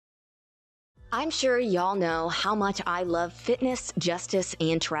I'm sure y'all know how much I love fitness, justice,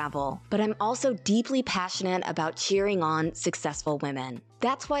 and travel, but I'm also deeply passionate about cheering on successful women.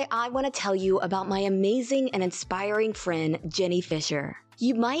 That's why I want to tell you about my amazing and inspiring friend, Jenny Fisher.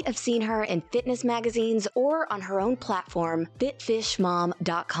 You might have seen her in fitness magazines or on her own platform,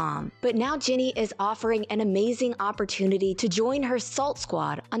 fitfishmom.com. But now Jenny is offering an amazing opportunity to join her Salt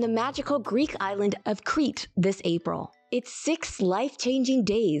Squad on the magical Greek island of Crete this April. It's 6 life-changing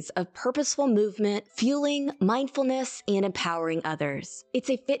days of purposeful movement, fueling, mindfulness, and empowering others. It's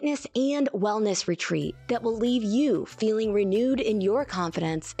a fitness and wellness retreat that will leave you feeling renewed in your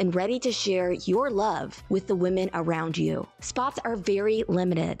confidence and ready to share your love with the women around you. Spots are very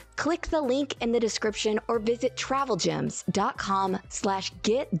limited. Click the link in the description or visit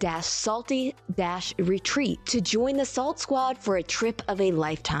travelgems.com/get-salty-retreat to join the Salt Squad for a trip of a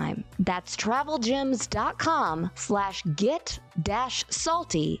lifetime. That's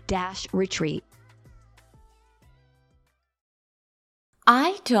travelgems.com/get-salty-retreat.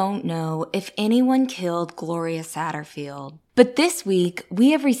 I don't know if anyone killed Gloria Satterfield, but this week we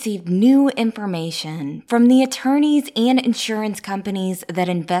have received new information from the attorneys and insurance companies that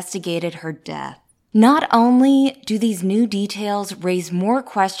investigated her death. Not only do these new details raise more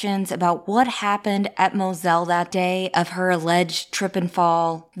questions about what happened at Moselle that day of her alleged trip and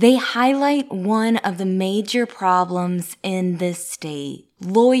fall, they highlight one of the major problems in this state: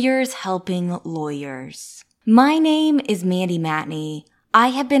 lawyers helping lawyers. My name is Mandy Matney.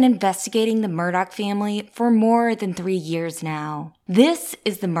 I have been investigating the Murdaugh family for more than 3 years now. This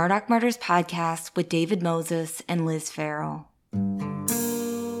is the Murdaugh Murders Podcast with David Moses and Liz Farrell.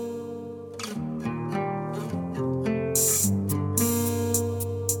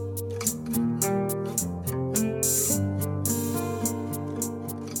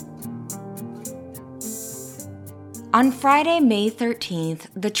 On Friday, May 13th,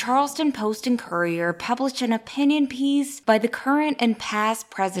 the Charleston Post and Courier published an opinion piece by the current and past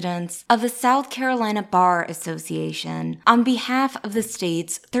presidents of the South Carolina Bar Association on behalf of the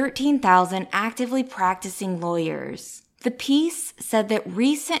state's 13,000 actively practicing lawyers. The piece said that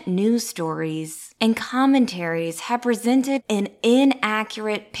recent news stories and commentaries have presented an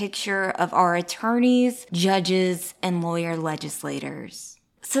inaccurate picture of our attorneys, judges, and lawyer legislators.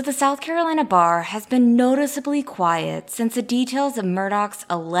 So the South Carolina Bar has been noticeably quiet since the details of Murdaugh's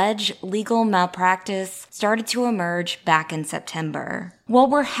alleged legal malpractice started to emerge back in September. While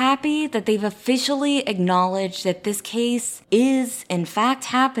we're happy that they've officially acknowledged that this case is, in fact,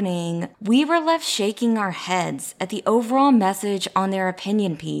 happening, we were left shaking our heads at the overall message on their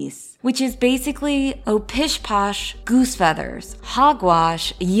opinion piece, which is basically, oh pish posh, goose feathers,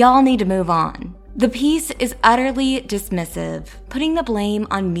 hogwash, y'all need to move on. The piece is utterly dismissive, putting the blame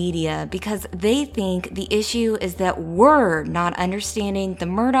on media because they think the issue is that we're not understanding the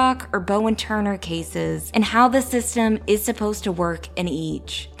Murdaugh or Bowen Turner cases and how the system is supposed to work in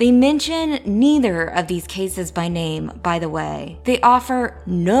each. They mention neither of these cases by name, by the way. They offer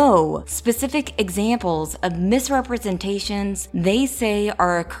no specific examples of misrepresentations they say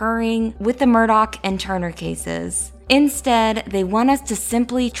are occurring with the Murdaugh and Turner cases. Instead, they want us to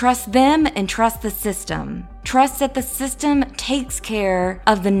simply trust them and trust the system. Trust that the system takes care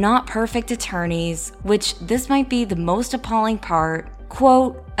of the not perfect attorneys, which this might be the most appalling part.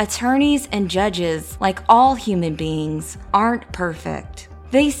 Quote, attorneys and judges, like all human beings, aren't perfect.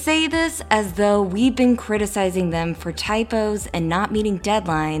 They say this as though we've been criticizing them for typos and not meeting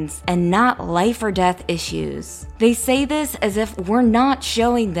deadlines and not life or death issues. They say this as if we're not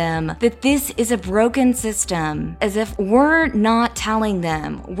showing them that this is a broken system, as if we're not telling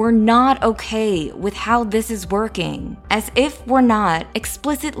them we're not okay with how this is working, as if we're not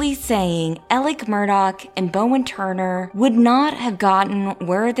explicitly saying Alec Murdaugh and Bowen Turner would not have gotten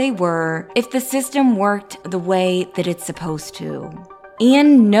where they were if the system worked the way that it's supposed to.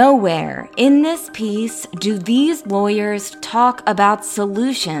 And nowhere in this piece do these lawyers talk about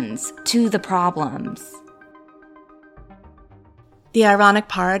solutions to the problems. The ironic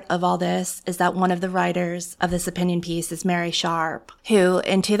part of all this is that one of the writers of this opinion piece is Mary Sharp, who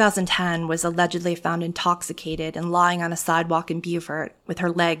in 2010 was allegedly found intoxicated and lying on a sidewalk in Beaufort with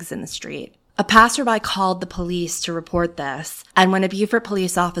her legs in the street. A passerby called the police to report this, and when a Beaufort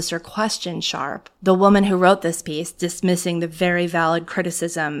police officer questioned Sharp, the woman who wrote this piece, dismissing the very valid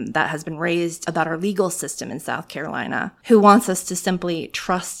criticism that has been raised about our legal system in South Carolina, who wants us to simply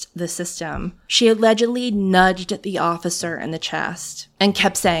trust the system, she allegedly nudged the officer in the chest and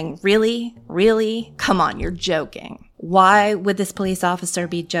kept saying, "Really? Really? Come on, you're joking." Why would this police officer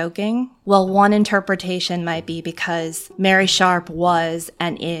be joking? Well, one interpretation might be because Mary Sharp was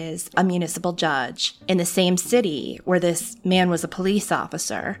and is a municipal judge in the same city where this man was a police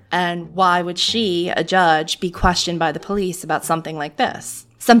officer. And why would she, a judge, be questioned by the police about something like this?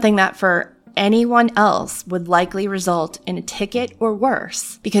 Something that for anyone else would likely result in a ticket or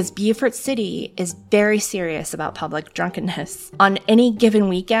worse, because Beaufort City is very serious about public drunkenness. On any given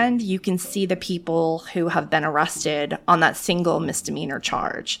weekend, you can see the people who have been arrested on that single misdemeanor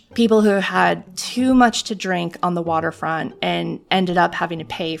charge. People who had too much to drink on the waterfront and ended up having to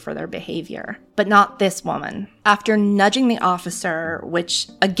pay for their behavior. But not this woman. After nudging the officer, which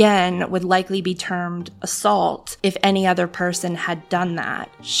again would likely be termed assault if any other person had done that,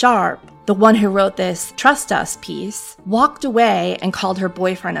 Sharp, the one who wrote this Trust Us piece, walked away and called her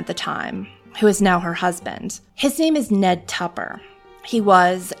boyfriend at the time, who is now her husband. His name is Ned Tupper. He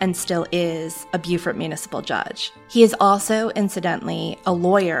was and still is a Beaufort municipal judge. He is also, incidentally, a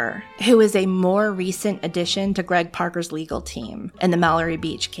lawyer who is a more recent addition to Greg Parker's legal team in the Mallory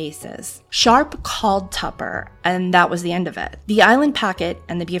Beach cases. Sharp called Tupper, and that was the end of it. The Island Packet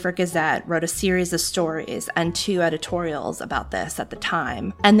and the Beaufort Gazette wrote a series of stories and 2 editorials about this at the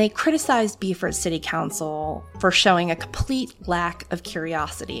time, and they criticized Beaufort City Council for showing a complete lack of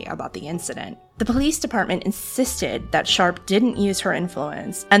curiosity about the incident. The police department insisted that Sharp didn't use her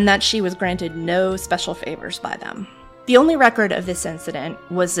influence and that she was granted no special favors by them. The only record of this incident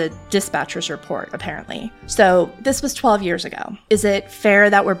was a dispatcher's report, apparently. So this was 12 years ago. Is it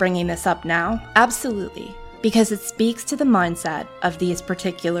fair that we're bringing this up now? Absolutely. Because it speaks to the mindset of these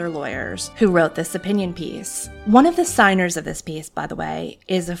particular lawyers who wrote this opinion piece. One of the signers of this piece, by the way,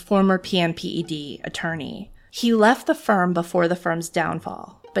 is a former PMPED attorney. He left the firm before the firm's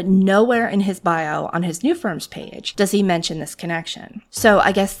downfall, but nowhere in his bio on his new firm's page does he mention this connection. So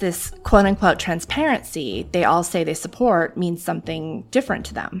I guess this quote-unquote transparency they all say they support means something different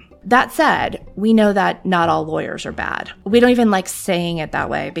to them. That said, we know that not all lawyers are bad. We don't even like saying it that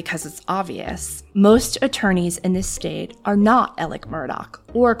way because it's obvious. Most attorneys in this state are not Alec Murdoch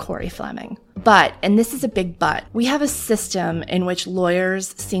or Corey Fleming. But, and this is a big but, we have a system in which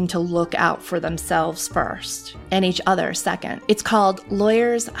lawyers seem to look out for themselves first and each other second. It's called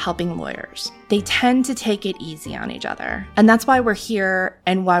lawyers helping lawyers. They tend to take it easy on each other. And that's why we're here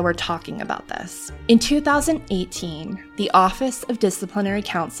and why we're talking about this. In 2018, the Office of Disciplinary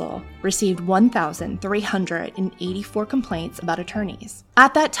Counsel received 1,384 complaints about attorneys.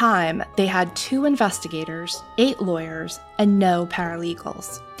 At that time, they had 2 investigators, 8 lawyers, and no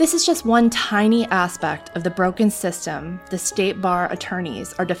paralegals. This is just one tiny aspect of the broken system the state bar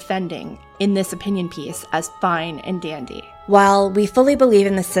attorneys are defending in this opinion piece as fine and dandy. While we fully believe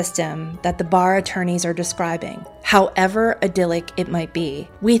in the system that the bar attorneys are describing, however idyllic it might be,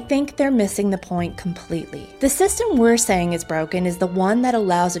 we think they're missing the point completely. The system we're saying is broken is the one that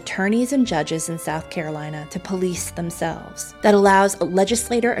allows attorneys and judges in South Carolina to police themselves, that allows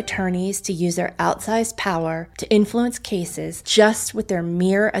legislator attorneys to use their outsized power to influence cases just with their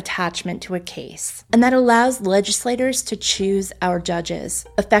mere attachment to a case, and that allows legislators to choose our judges,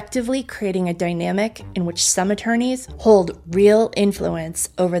 effectively creating a dynamic in which some attorneys hold real influence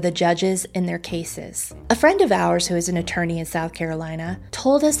over the judges in their cases. A friend of ours who is an attorney in South Carolina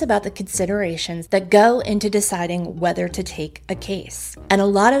told us about the considerations that go into deciding whether to take a case. And a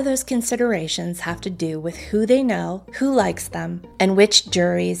lot of those considerations have to do with who they know, who likes them, and which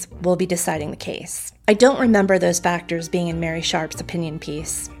juries will be deciding the case. I don't remember those factors being in Mary Sharp's opinion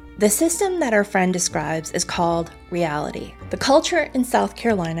piece. The system that our friend describes is called reality. The culture in South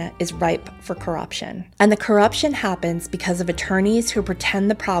Carolina is ripe for corruption, and the corruption happens because of attorneys who pretend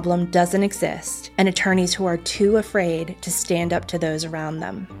the problem doesn't exist and attorneys who are too afraid to stand up to those around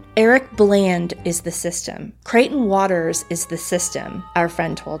them. Eric Bland is the system. Creighton Waters is the system, our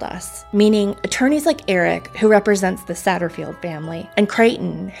friend told us, meaning attorneys like Eric, who represents the Satterfield family, and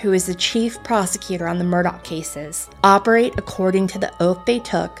Creighton, who is the chief prosecutor on the Murdoch cases, operate according to the oath they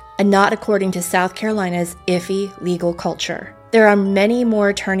took and not according to South Carolina's iffy legal culture. There are many more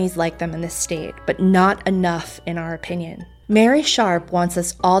attorneys like them in this state, but not enough in our opinion. Mary Sharp wants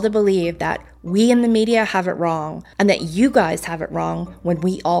us all to believe that we in the media have it wrong and that you guys have it wrong when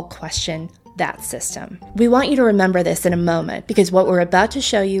we all question that system. We want you to remember this in a moment because what we're about to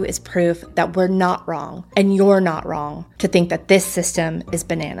show you is proof that we're not wrong and you're not wrong to think that this system is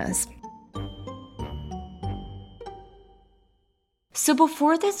bananas. So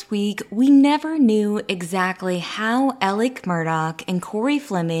before this week, we never knew exactly how Alec Murdoch and Corey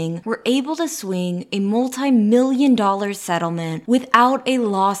Fleming were able to swing a multi-million-dollar settlement without a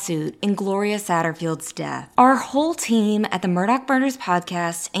lawsuit in Gloria Satterfield's death. Our whole team at the Murdoch Murders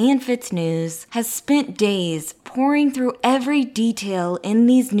podcast and Fitz News has spent days poring through every detail in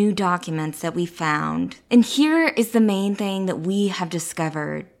these new documents that we found. And here is the main thing that we have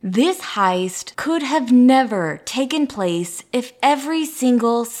discovered. This heist could have never taken place if every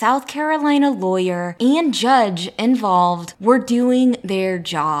single South Carolina lawyer and judge involved were doing their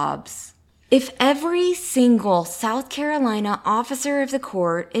jobs. If every single South Carolina officer of the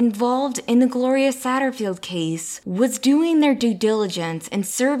court involved in the Gloria Satterfield case was doing their due diligence and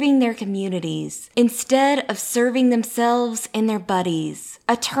serving their communities instead of serving themselves and their buddies,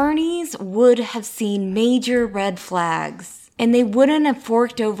 attorneys would have seen major red flags, and they wouldn't have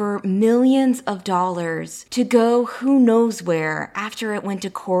forked over millions of dollars to go who knows where after it went to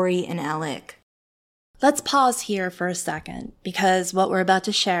Corey and Alec. Let's pause here for a second, because what we're about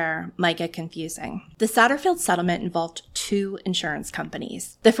to share might get confusing. The Satterfield settlement involved two insurance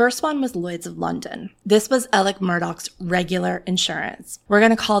companies. The first one was Lloyd's of London. This was Alec Murdaugh's regular insurance. We're going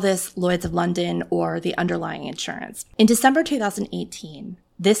to call this Lloyd's of London, or the underlying insurance. In December 2018,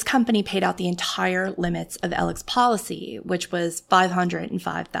 this company paid out the entire limits of Alec's policy, which was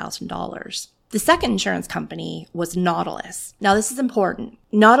 $505,000. The second insurance company was Nautilus. Now, this is important.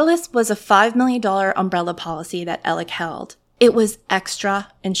 Nautilus was a $5 million umbrella policy that Alec held. It was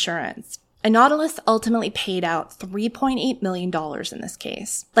extra insurance. And Nautilus ultimately paid out $3.8 million in this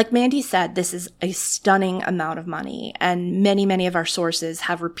case. Like Mandy said, this is a stunning amount of money, and many of our sources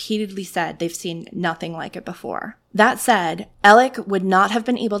have repeatedly said they've seen nothing like it before. That said, Alec would not have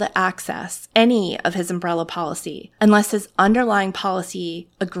been able to access any of his umbrella policy unless his underlying policy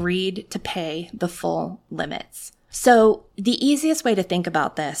agreed to pay the full limits. So the easiest way to think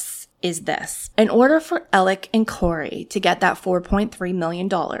about this is this. In order for Alec and Corey to get that $4.3 million,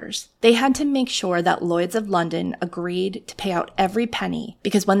 they had to make sure that Lloyd's of London agreed to pay out every penny,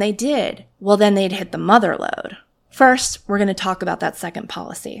 because when they did, well, then they'd hit the mother lode. First, we're going to talk about that second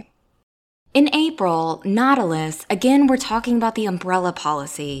policy. In April, Nautilus, again we're talking about the umbrella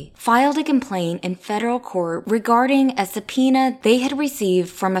policy, filed a complaint in federal court regarding a subpoena they had received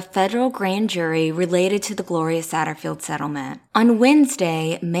from a federal grand jury related to the Gloria Satterfield settlement. On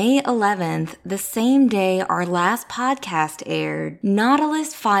Wednesday, May 11th, the same day our last podcast aired,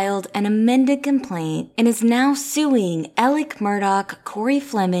 Nautilus filed an amended complaint and is now suing Alec Murdaugh, Corey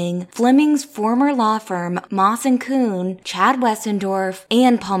Fleming, Fleming's former law firm Moss & Kuhn, Chad Westendorf,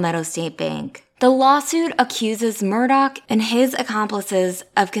 and Palmetto State Bank. The lawsuit accuses Murdaugh and his accomplices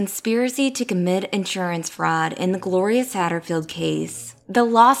of conspiracy to commit insurance fraud in the Gloria Satterfield case. The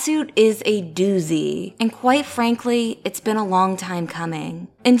lawsuit is a doozy, and quite frankly, it's been a long time coming.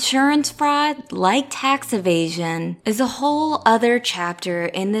 Insurance fraud, like tax evasion, is a whole other chapter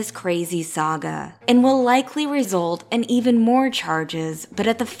in this crazy saga, and will likely result in even more charges, but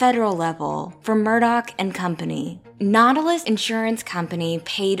at the federal level, for Murdaugh and company. Nautilus Insurance Company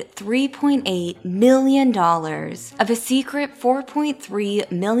paid $3.8 million of a secret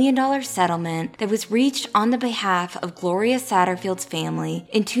 $4.3 million settlement that was reached on the behalf of Gloria Satterfield's family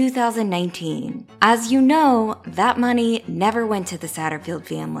in 2019. As you know, that money never went to the Satterfield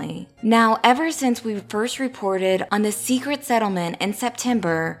family. Now, ever since we first reported on the secret settlement in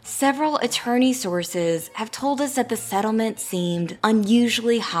September, several attorney sources have told us that the settlement seemed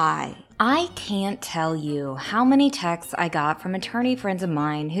unusually high. I can't tell you how many texts I got from attorney friends of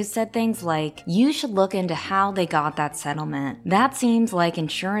mine who said things like, "You should look into how they got that settlement. That seems like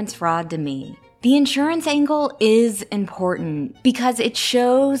insurance fraud to me." The insurance angle is important because it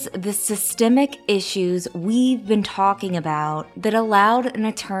shows the systemic issues we've been talking about that allowed an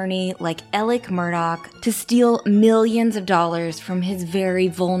attorney like Alec Murdaugh to steal millions of dollars from his very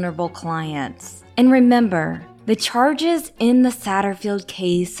vulnerable clients. And remember, the charges in the Satterfield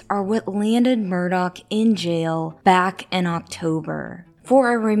case are what landed Murdaugh in jail back in October.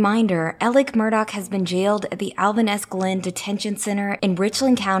 For a reminder, Alec Murdaugh has been jailed at the Alvin S. Glenn Detention Center in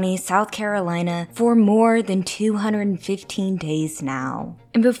Richland County, South Carolina for more than 215 days now.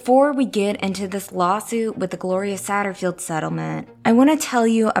 And before we get into this lawsuit with the Gloria Satterfield settlement, I want to tell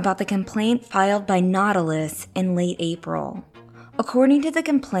you about the complaint filed by Nautilus in late April. According to the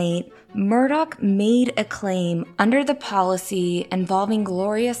complaint, Murdaugh made a claim under the policy involving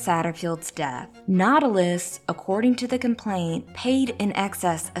Gloria Satterfield's death. Nautilus, according to the complaint, paid in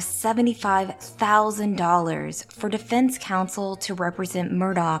excess of $75,000 for defense counsel to represent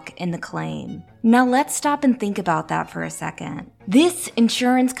Murdaugh in the claim. Now let's stop and think about that for a second. This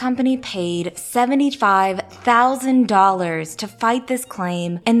insurance company paid $75,000 to fight this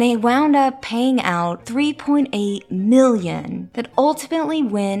claim, and they wound up paying out $3.8 million that ultimately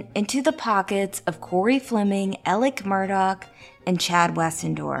went into the pockets of Corey Fleming, Alec Murdaugh, and Chad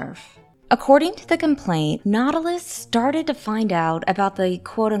Westendorf. According to the complaint, Nautilus started to find out about the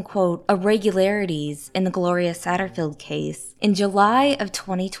quote-unquote irregularities in the Gloria Satterfield case in July of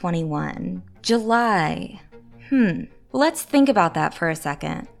 2021. July. Let's think about that for a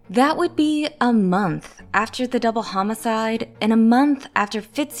second. That would be a month after the double homicide and a month after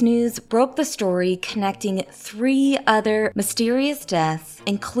FitzNews broke the story connecting 3 other mysterious deaths,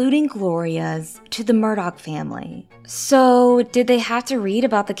 including Gloria's, to the Murdaugh family. So, did they have to read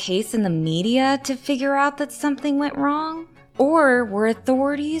about the case in the media to figure out that something went wrong? Or were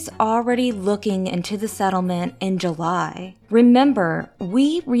authorities already looking into the settlement in July? Remember,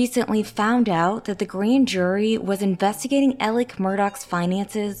 we recently found out that the grand jury was investigating Alec Murdaugh's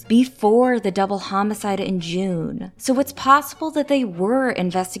finances before the double homicide in June. So it's possible that they were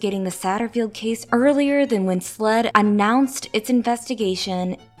investigating the Satterfield case earlier than when SLED announced its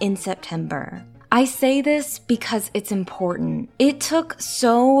investigation in September. I say this because it's important. It took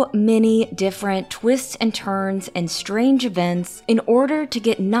so many different twists and turns and strange events in order to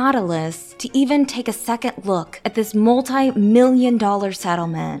get Nautilus to even take a second look at this multi-million-dollar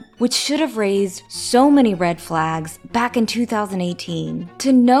settlement, which should have raised so many red flags back in 2018.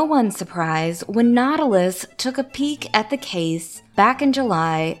 To no one's surprise, when Nautilus took a peek at the case back in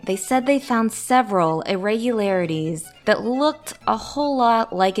July, they said they found several irregularities that looked a whole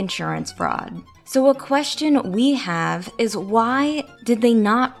lot like insurance fraud. So a question we have is, why did they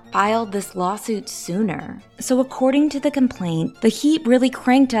not file this lawsuit sooner? So according to the complaint, the heat really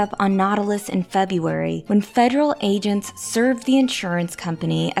cranked up on Nautilus in February when federal agents served the insurance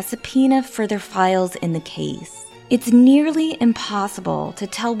company a subpoena for their files in the case. It's nearly impossible to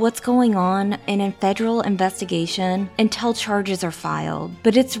tell what's going on in a federal investigation until charges are filed,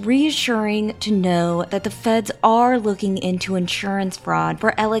 but it's reassuring to know that the feds are looking into insurance fraud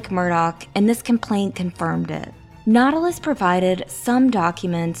for Alec Murdaugh, and this complaint confirmed it. Nautilus provided some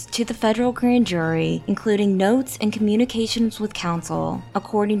documents to the federal grand jury, including notes and communications with counsel,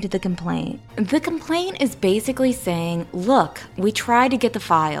 according to the complaint. The complaint is basically saying, look, we tried to get the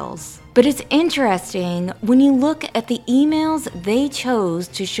files. But it's interesting when you look at the emails they chose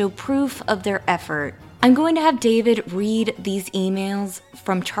to show proof of their effort. I'm going to have David read these emails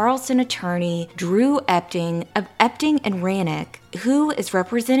from Charleston attorney Drew Epting of Epting and Rannick, who is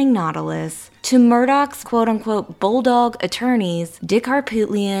representing Nautilus, to Murdaugh's quote-unquote bulldog attorneys Dick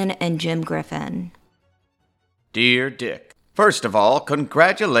Harpootlian and Jim Griffin. Dear Dick, first of all,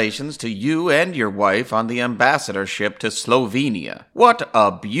 congratulations to you and your wife on the ambassadorship to Slovenia. What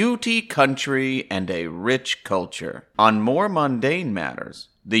a beauty country and a rich culture. On more mundane matters,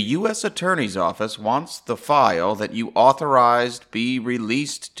 the U.S. Attorney's Office wants the file that you authorized be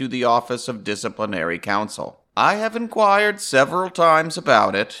released to the Office of Disciplinary Counsel. I have inquired several times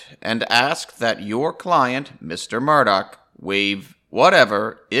about it and asked that your client, Mr. Murdaugh, waive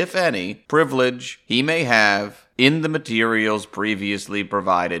whatever, if any, privilege he may have in the materials previously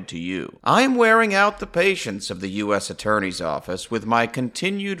provided to you. I am wearing out the patience of the U.S. Attorney's Office with my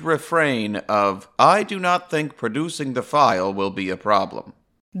continued refrain of, I do not think producing the file will be a problem.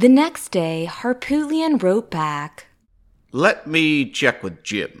 The next day, Harpootlian wrote back, let me check with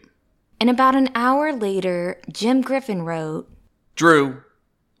Jim. And about an hour later, Jim Griffin wrote, Drew,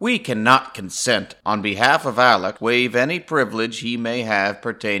 we cannot consent on behalf of Alec waive any privilege he may have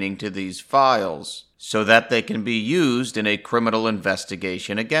pertaining to these files, so that they can be used in a criminal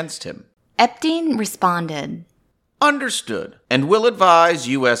investigation against him. Epting responded, Understood, and will advise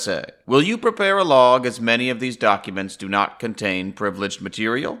USA. Will you prepare a log as many of these documents do not contain privileged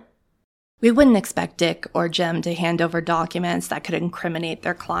material? We wouldn't expect Dick or Jim to hand over documents that could incriminate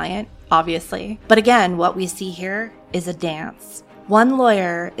their client, obviously. But again, what we see here is a dance. One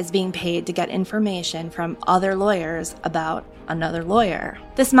lawyer is being paid to get information from other lawyers about another lawyer.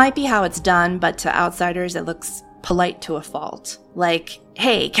 This might be how it's done, but to outsiders it looks polite to a fault. Like,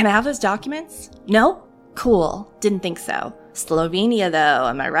 hey, can I have those documents? No? Cool. Didn't think so. Slovenia though,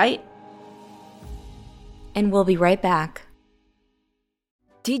 am I right? And we'll be right back.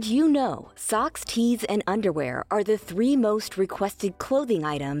 Did you know socks, tees, and underwear are the 3 most requested clothing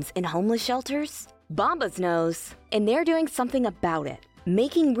items in homeless shelters? Bombas knows, and they're doing something about it.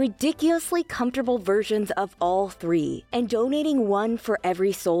 Making ridiculously comfortable versions of all 3 and donating 1 for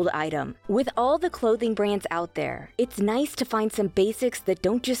every sold item. With all the clothing brands out there, it's nice to find some basics that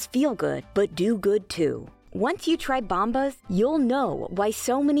don't just feel good, but do good too. Once you try Bombas, you'll know why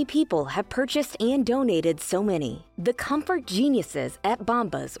so many people have purchased and donated so many. The comfort geniuses at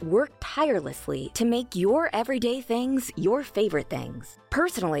Bombas work tirelessly to make your everyday things your favorite things.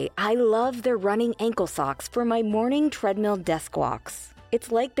 Personally, I love their running ankle socks for my morning treadmill desk walks.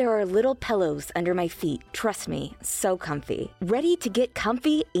 It's like there are little pillows under my feet. Trust me, so comfy. Ready to get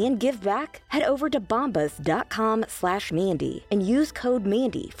comfy and give back? Head over to bombas.com/Mandy and use code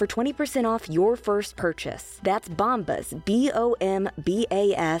Mandy for 20% off your first purchase. That's Bombas,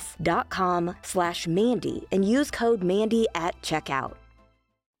 BOMBAS.com/Mandy and use code Mandy at checkout.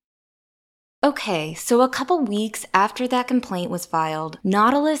 Okay, so a couple weeks after that complaint was filed,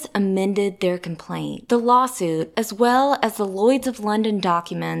 Nautilus amended their complaint. The lawsuit, as well as the Lloyd's of London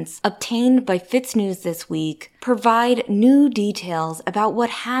documents obtained by FitzNews this week, provide new details about what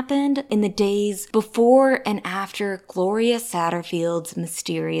happened in the days before and after Gloria Satterfield's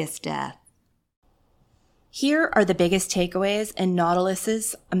mysterious death. Here are the biggest takeaways in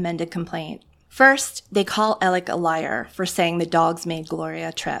Nautilus's amended complaint. First, they call Alec a liar for saying the dogs made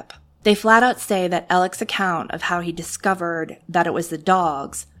Gloria trip. They flat out say that Alec's account of how he discovered that it was the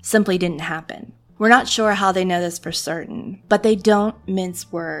dogs simply didn't happen. We're not sure how they know this for certain, but they don't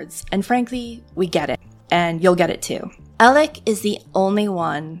mince words, and frankly, we get it, and you'll get it too. Alec is the only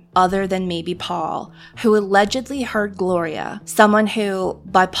one, other than maybe Paul, who allegedly heard Gloria, someone who,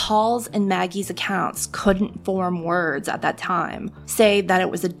 by Paul's and Maggie's accounts, couldn't form words at that time, say that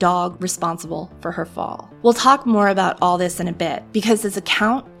it was a dog responsible for her fall. We'll talk more about all this in a bit, because this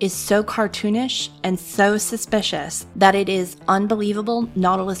account is so cartoonish and so suspicious that it is unbelievable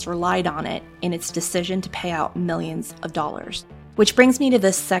Nautilus relied on it in its decision to pay out millions of dollars. Which brings me to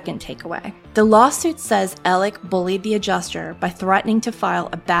this second takeaway. The lawsuit says Alec bullied the adjuster by threatening to file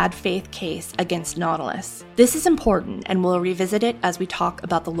a bad faith case against Nautilus. This is important, and we'll revisit it as we talk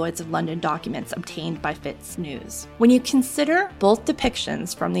about the Lloyd's of London documents obtained by FitzNews. When you consider both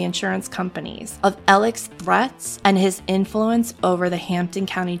depictions from the insurance companies of Alec's threats and his influence over the Hampton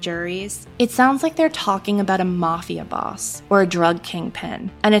County juries, it sounds like they're talking about a mafia boss or a drug kingpin,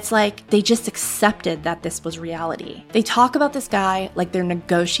 and it's like they just accepted that this was reality. They talk about this guy like they're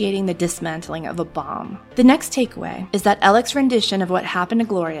negotiating the dismantling of a bomb. The next takeaway is that Alec's rendition of what happened to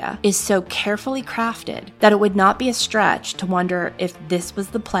Gloria is so carefully crafted that it would not be a stretch to wonder if this was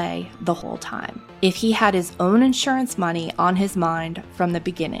the play the whole time. If he had his own insurance money on his mind from the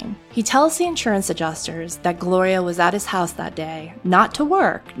beginning. He tells the insurance adjusters that Gloria was at his house that day, not to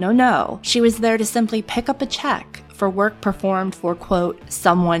work, no. She was there to simply pick up a check for work performed for, quote,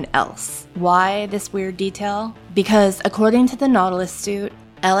 someone else. Why this weird detail? Because according to the Nautilus suit,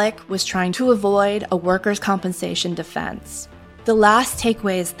 Alec was trying to avoid a workers' compensation defense. The last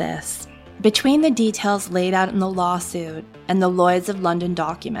takeaway is this. Between the details laid out in the lawsuit and the Lloyd's of London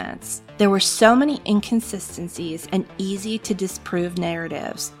documents, there were so many inconsistencies and easy to disprove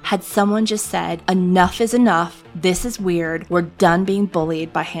narratives. Had someone just said, enough is enough, this is weird, we're done being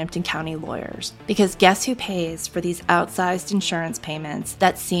bullied by Hampton County lawyers. Because guess who pays for these outsized insurance payments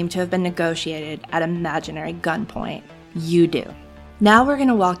that seem to have been negotiated at imaginary gunpoint? You do. Now we're going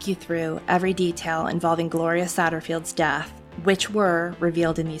to walk you through every detail involving Gloria Satterfield's death, which were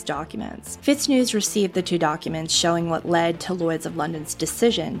revealed in these documents. FitzNews received the two documents showing what led to Lloyd's of London's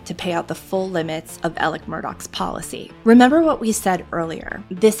decision to pay out the full limits of Alec Murdaugh's policy. Remember what we said earlier.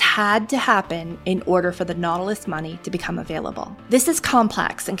 This had to happen in order for the Nautilus money to become available. This is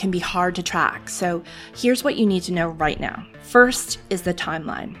complex and can be hard to track, so here's what you need to know right now. First is the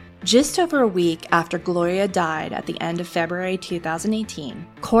timeline. Just over a week after Gloria died at the end of February 2018,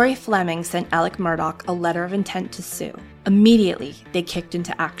 Corey Fleming sent Alec Murdaugh a letter of intent to sue. Immediately, they kicked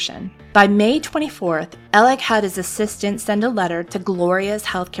into action. By May 24th, Alec had his assistant send a letter to Gloria's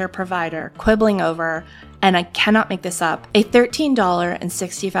healthcare provider quibbling over, and I cannot make this up, a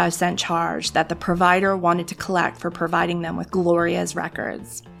 $13.65 charge that the provider wanted to collect for providing them with Gloria's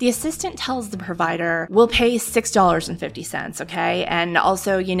records. The assistant tells the provider, we'll pay $6.50, okay? And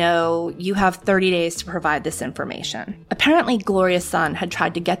also, you have 30 days to provide this information. Apparently, Gloria's son had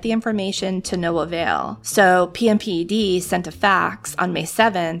tried to get the information to no avail, so PMPED sent a fax on May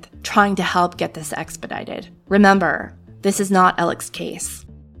 7th trying to help get this expedited. Remember, this is not Alec's case.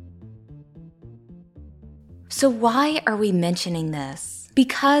 So why are we mentioning this?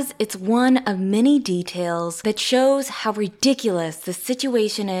 Because it's one of many details that shows how ridiculous the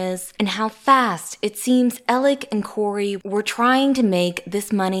situation is and how fast it seems Alec and Corey were trying to make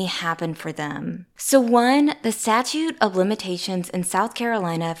this money happen for them. So one, the statute of limitations in South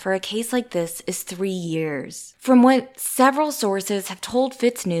Carolina for a case like this is 3 years. From what several sources have told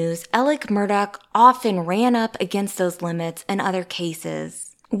FitzNews, Alec Murdaugh often ran up against those limits in other cases.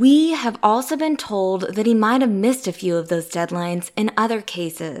 We have also been told that he might have missed a few of those deadlines in other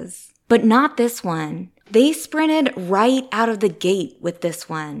cases, but not this one. They sprinted right out of the gate with this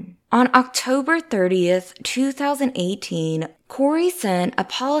one. On October 30th, 2018, Corey sent a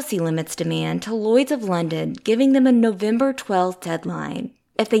policy limits demand to Lloyd's of London, giving them a November 12th deadline.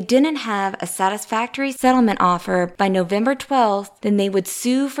 If they didn't have a satisfactory settlement offer by November 12th, then they would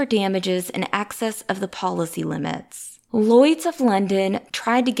sue for damages in excess of the policy limits. Lloyd's of London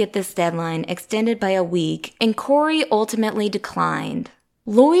tried to get this deadline extended by a week, and Corey ultimately declined.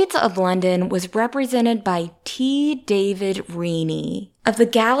 Lloyd's of London was represented by T. David Reaney of the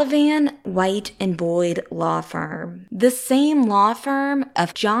Gallivan, White & Boyd law firm, the same law firm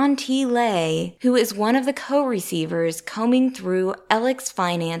of John T. Lay, who is one of the co-receivers combing through Alex's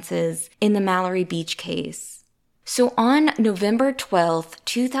finances in the Mallory Beach case. So on November 12th,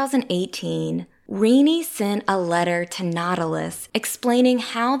 2018, Reaney sent a letter to Nautilus explaining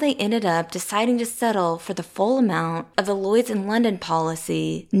how they ended up deciding to settle for the full amount of the Lloyd's in London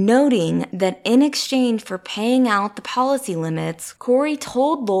policy, noting that in exchange for paying out the policy limits, Corey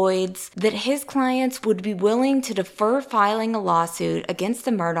told Lloyd's that his clients would be willing to defer filing a lawsuit against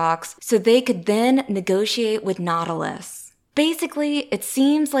the Murdochs so they could then negotiate with Nautilus. Basically, it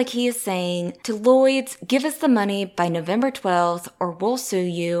seems like he is saying to Lloyd's, give us the money by November 12th or we'll sue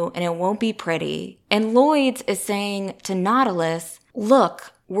you and it won't be pretty. And Lloyd's is saying to Nautilus,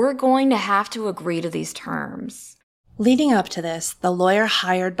 look, we're going to have to agree to these terms. Leading up to this, the lawyer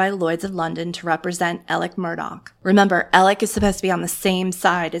hired by Lloyd's of London to represent Alec Murdoch, remember, Alec is supposed to be on the same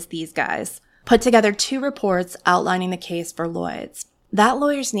side as these guys, put together 2 reports outlining the case for Lloyd's. That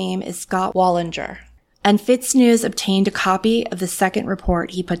lawyer's name is Scott Wallinger. And FitzNews obtained a copy of the second report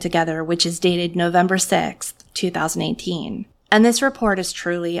he put together, which is dated November 6th, 2018. And this report is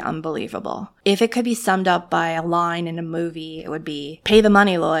truly unbelievable. If it could be summed up by a line in a movie, it would be, pay the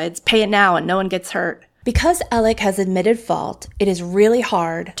money, Lloyd's, pay it now and no one gets hurt. Because Alec has admitted fault, it is really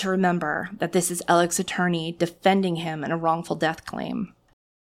hard to remember that this is Alec's attorney defending him in a wrongful death claim.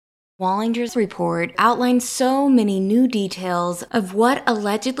 Wallinger's report outlines so many new details of what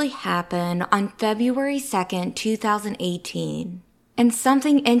allegedly happened on February 2nd, 2018. And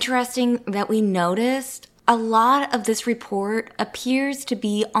something interesting that we noticed, a lot of this report appears to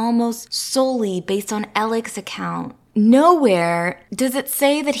be almost solely based on Alec's account. Nowhere does it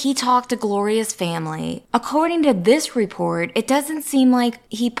say that he talked to Gloria's family. According to this report, it doesn't seem like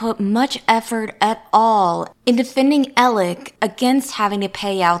he put much effort at all in defending Alec against having to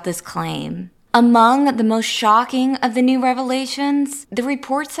pay out this claim. Among the most shocking of the new revelations, the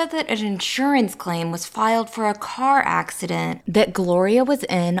report said that an insurance claim was filed for a car accident that Gloria was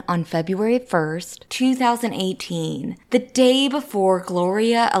in on February 1st, 2018, the day before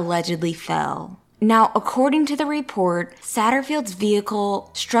Gloria allegedly fell. Now, according to the report, Satterfield's vehicle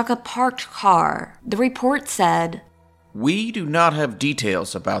struck a parked car. The report said, we do not have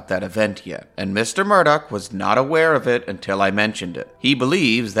details about that event yet, and Mr. Murdoch was not aware of it until I mentioned it. He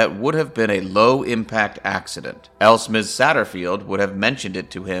believes that would have been a low-impact accident, else Ms. Satterfield would have mentioned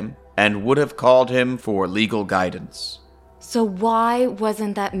it to him and would have called him for legal guidance. So why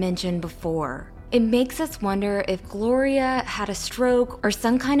wasn't that mentioned before? It makes us wonder if Gloria had a stroke or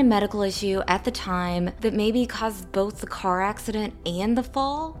some kind of medical issue at the time that maybe caused both the car accident and the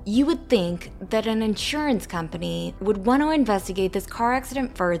fall. You would think that an insurance company would want to investigate this car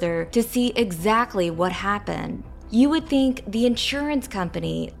accident further to see exactly what happened. You would think the insurance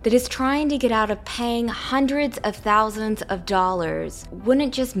company that is trying to get out of paying hundreds of thousands of dollars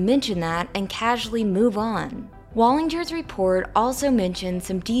wouldn't just mention that and casually move on. Wallinger's report also mentioned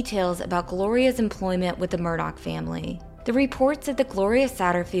some details about Gloria's employment with the Murdoch family. The report said that Gloria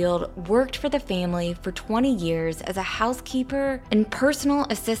Satterfield worked for the family for 20 years as a housekeeper and personal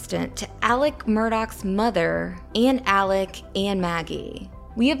assistant to Alec Murdoch's mother and Alec and Maggie.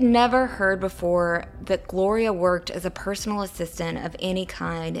 We have never heard before that Gloria worked as a personal assistant of any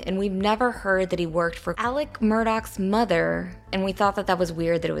kind, and we've never heard that he worked for Alec Murdoch's mother, and we thought that that was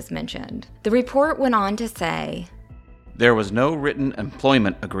weird that it was mentioned. The report went on to say, there was no written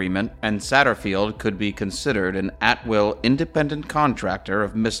employment agreement, and Satterfield could be considered an at-will independent contractor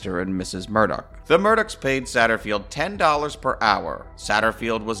of Mr. and Mrs. Murdoch. The Murdochs paid Satterfield $10 per hour.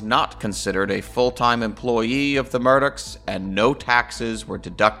 Satterfield was not considered a full-time employee of the Murdochs, and no taxes were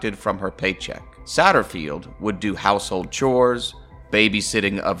deducted from her paycheck. Satterfield would do household chores,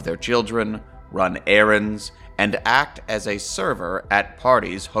 babysitting of their children, run errands, and act as a server at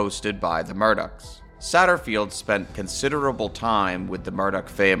parties hosted by the Murdochs. Satterfield spent considerable time with the Murdoch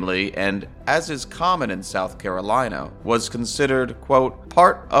family and, as is common in South Carolina, was considered, quote,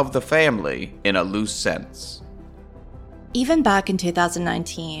 part of the family in a loose sense. Even back in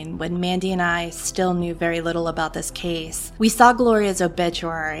 2019, when Mandy and I still knew very little about this case, we saw Gloria's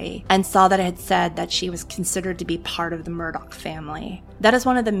obituary and saw that it had said that she was considered to be part of the Murdaugh family. That is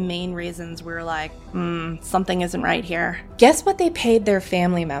one of the main reasons we were like, something isn't right here. Guess what they paid their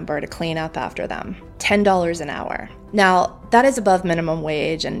family member to clean up after them? $10 an hour. Now, that is above minimum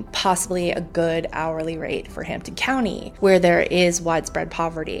wage and possibly a good hourly rate for Hampton County, where there is widespread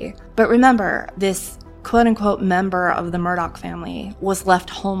poverty. But remember, this quote-unquote member of the Murdaugh family was left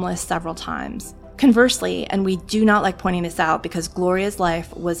homeless several times. Conversely, and we do not like pointing this out because Gloria's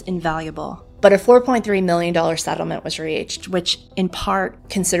life was invaluable, but a $4.3 million settlement was reached, which in part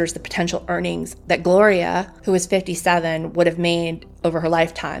considers the potential earnings that Gloria, who was 57, would have made over her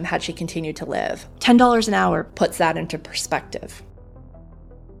lifetime had she continued to live. $10 an hour puts that into perspective.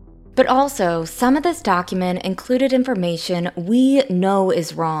 But also, some of this document included information we know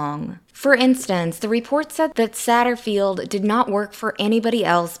is wrong. For instance, the report said that Satterfield did not work for anybody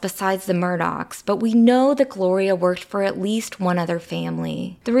else besides the Murdaughs, but we know that Gloria worked for at least one other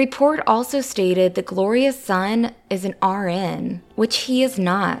family. The report also stated that Gloria's son is an RN, which he is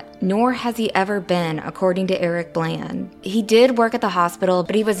not, nor has he ever been, according to Eric Bland. He did work at the hospital,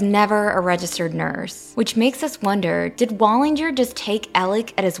 but he was never a registered nurse, which makes us wonder, did Wallinger just take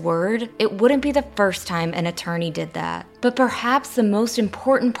Alec at his word? It wouldn't be the first time an attorney did that. But perhaps the most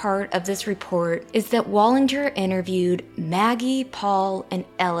important part of this report is that Wallinger interviewed Maggie, Paul, and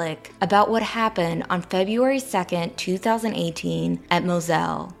Alec about what happened on February 2nd, 2018 at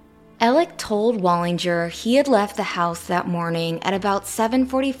Moselle. Alec told Wallinger he had left the house that morning at about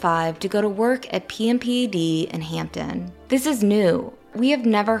 7:45 to go to work at PMPED in Hampton. This is new. We have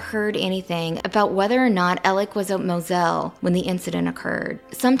never heard anything about whether or not Alec was at Moselle when the incident occurred.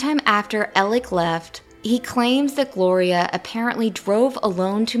 Sometime after Alec left, he claims that Gloria apparently drove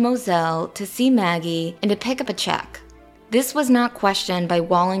alone to Moselle to see Maggie and to pick up a check. This was not questioned by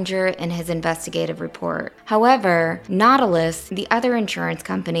Wallinger in his investigative report. However, Nautilus, the other insurance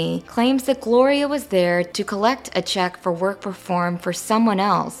company, claims that Gloria was there to collect a check for work performed for someone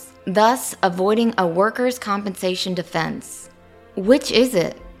else, thus avoiding a workers' compensation defense. Which is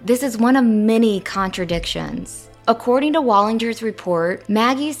it? This is one of many contradictions. According to Wallinger's report,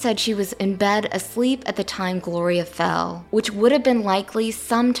 Maggie said she was in bed asleep at the time Gloria fell, which would have been likely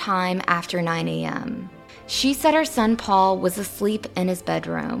sometime after 9 a.m. She said her son Paul was asleep in his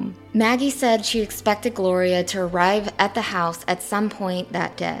bedroom. Maggie said she expected Gloria to arrive at the house at some point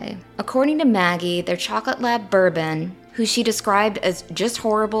that day. According to Maggie, their chocolate lab Bourbon, who she described as just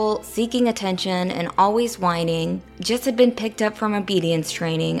horrible, seeking attention, and always whining, just had been picked up from obedience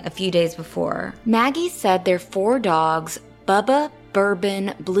training a few days before. Maggie said their 4 dogs, Bubba,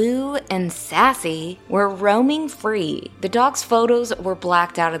 Bourbon, Blue, and Sassy, were roaming free. The dogs' photos were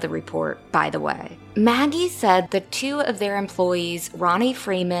blacked out of the report, by the way. Maggie said that 2 of their employees, Ronnie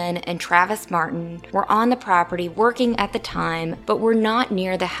Freeman and Travis Martin, were on the property working at the time, but were not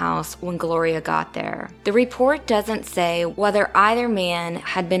near the house when Gloria got there. The report doesn't say whether either man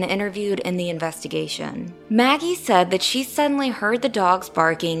had been interviewed in the investigation. Maggie said that she suddenly heard the dogs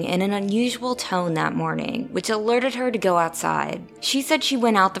barking in an unusual tone that morning, which alerted her to go outside. She said she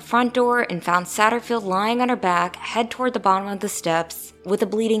went out the front door and found Satterfield lying on her back, head toward the bottom of the steps, with a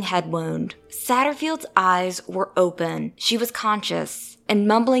bleeding head wound. Satterfield's eyes were open, she was conscious, and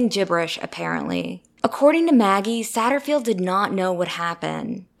mumbling gibberish apparently. According to Maggie, Satterfield did not know what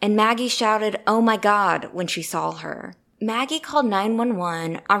happened, and Maggie shouted, "Oh my God," when she saw her. Maggie called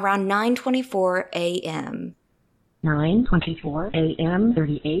 911 around 9:24 a.m. 9:24 a.m.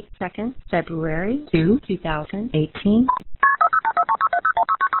 38 seconds, February 2, 2018.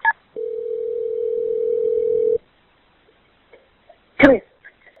 Come here.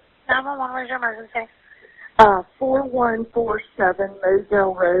 911, where's your emergency? 4147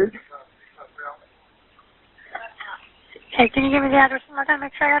 Moselle Road. Okay, can you give me the address one more time,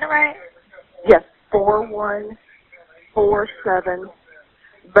 make sure I got it right? Yes, 4147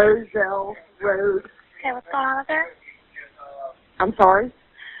 Moselle Road. Okay, what's going on out there? I'm sorry?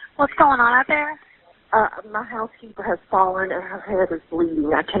 What's going on out there? My housekeeper has fallen and her head is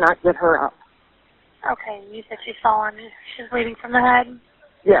bleeding. I cannot get her up. Okay, you said she's fallen. She's bleeding from the head?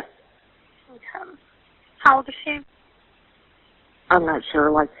 Yes. Okay. How old is she? I'm not sure,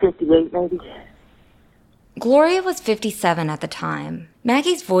 like 58 maybe. Gloria was 57 at the time.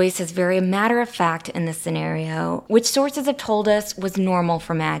 Maggie's voice is very matter-of-fact in this scenario, which sources have told us was normal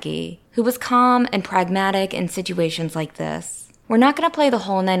for Maggie, who was calm and pragmatic in situations like this. We're not going to play the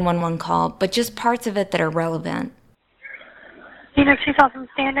whole 911 call, but just parts of it that are relevant. Do you know if she fell from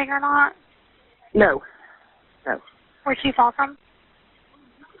standing or not? No. No. Where'd she fall from?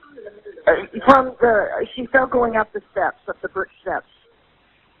 She fell going up the steps, up the brick steps.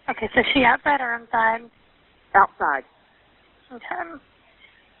 Okay, so she outside or inside? Outside. Okay.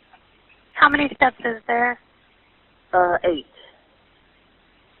 How many steps is there? 8.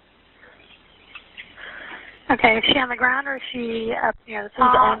 Okay, is she on the ground or is she up near the She's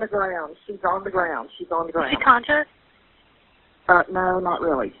top? on the ground. She's on the ground. Is she conscious? No, not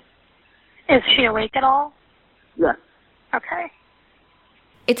really. Is she awake at all? Yes. Okay.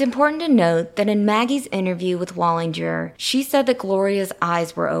 It's important to note that in Maggie's interview with Wallinger, she said that Gloria's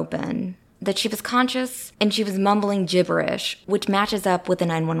eyes were open, that she was conscious, and she was mumbling gibberish, which matches up with the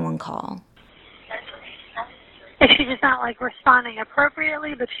 911 call. Is she just not, responding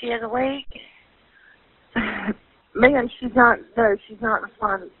appropriately, but she is awake? Ma'am, she's not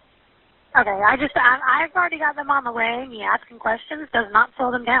responding. Okay, I've already got them on the way. Me asking questions does not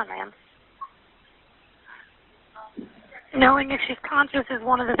slow them down, ma'am. Knowing if she's conscious is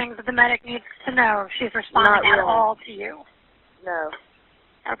one of the things that the medic needs to know if she's responding at all to you. No.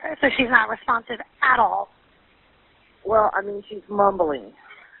 Okay, so she's not responsive at all. Well, she's mumbling.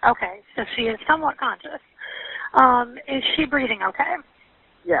 Okay, so she is somewhat conscious. Is she breathing okay?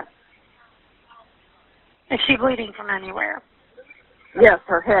 Yes. Is she bleeding from anywhere? Yes,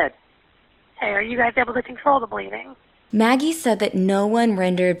 her head. Okay, are you guys able to control the bleeding? Maggie said that no one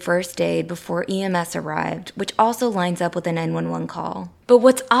rendered first aid before EMS arrived, which also lines up with the 911 call. But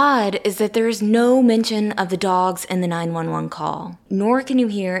what's odd is that there is no mention of the dogs in the 911 call, nor can you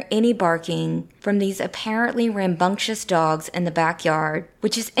hear any barking from these apparently rambunctious dogs in the backyard,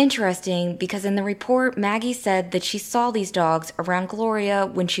 which is interesting because in the report, Maggie said that she saw these dogs around Gloria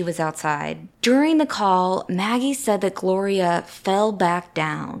when she was outside. During the call, Maggie said that Gloria fell back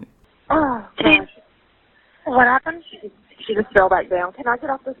down. Oh, gosh. What happened? She just fell back down. Can I get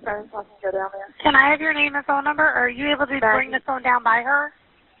off this phone so I can go down there? Can I have your name and phone number? Or are you able to bring the phone down by her?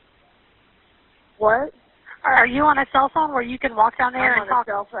 What? Are you on a cell phone where you can walk down there and talk?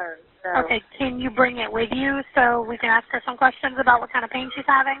 I'm on a cell phone. No. Okay, can you bring it with you so we can ask her some questions about what kind of pain she's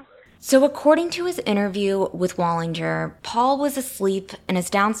having? So according to his interview with Wallinger, Paul was asleep in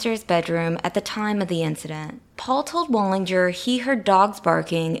his downstairs bedroom at the time of the incident. Paul told Wallinger he heard dogs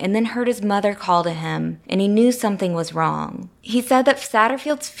barking and then heard his mother call to him, and he knew something was wrong. He said that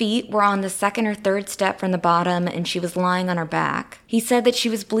Satterfield's feet were on the second or third step from the bottom and she was lying on her back. He said that she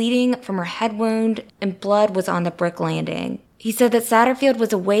was bleeding from her head wound and blood was on the brick landing. He said that Satterfield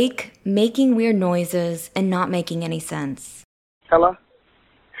was awake, making weird noises, and not making any sense. Hello?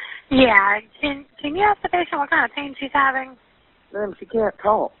 Yeah, can you ask the patient what kind of pain she's having? Ma'am, she can't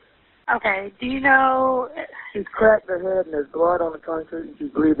talk. Okay, do you know... She's cracked her head and there's blood on the concrete and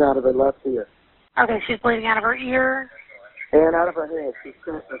she's bleeding out of her left ear. Okay, she's bleeding out of her ear? And out of her head. She's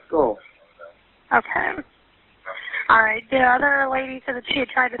cracked her skull. Okay. All right, the other lady said that she had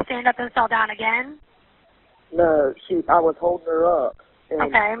tried to stand up and fell down again? No, I was holding her up. And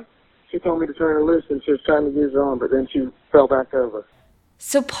okay. She told me to turn her loose and she was trying to use her arm, but then she fell back over.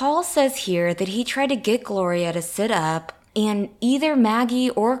 So Paul says here that he tried to get Gloria to sit up, and either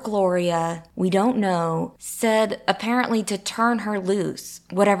Maggie or Gloria, we don't know, said apparently to turn her loose,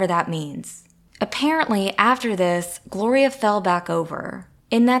 whatever that means. Apparently, after this, Gloria fell back over.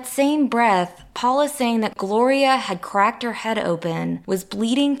 In that same breath, Paul is saying that Gloria had cracked her head open, was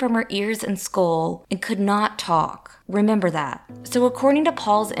bleeding from her ears and skull, and could not talk. Remember that. So according to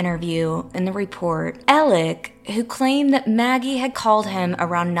Paul's interview in the report, Alec, who claimed that Maggie had called him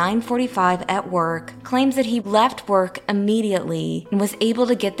around 9:45 at work, claims that he left work immediately and was able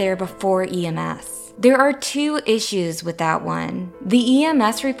to get there before EMS. There are two issues with that one. The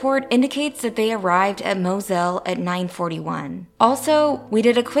EMS report indicates that they arrived at Moselle at 9:41. Also, we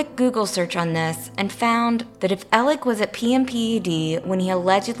did a quick Google search on this and found that if Alec was at PMPED when he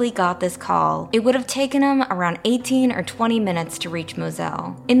allegedly got this call, it would have taken him around 18 or 20 minutes to reach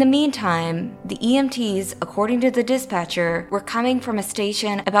Moselle. In the meantime, the EMTs, according to the dispatcher, were coming from a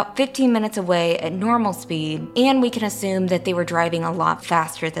station about 15 minutes away at normal speed, and we can assume that they were driving a lot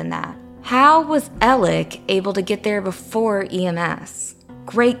faster than that. How was Alec able to get there before EMS?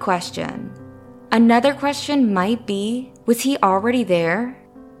 Great question. Another question might be, was he already there?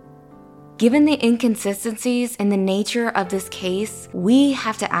 Given the inconsistencies in the nature of this case, we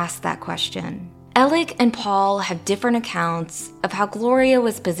have to ask that question. Alec and Paul have different accounts of how Gloria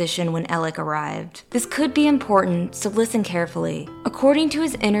was positioned when Alec arrived. This could be important, so listen carefully. According to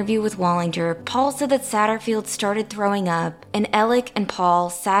his interview with Wallinger, Paul said that Satterfield started throwing up, and Alec and Paul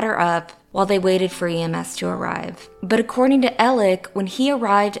sat her up while they waited for EMS to arrive. But according to Alec, when he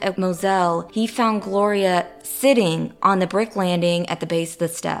arrived at Moselle, he found Gloria sitting on the brick landing at the base of the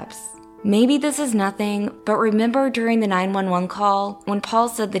steps. Maybe this is nothing, but remember during the 911 call when Paul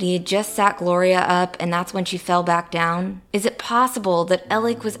said that he had just sat Gloria up and that's when she fell back down? Is it possible that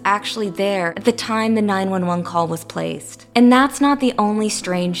Alec was actually there at the time the 911 call was placed? And that's not the only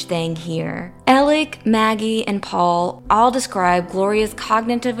strange thing here. Alec, Maggie, and Paul all describe Gloria's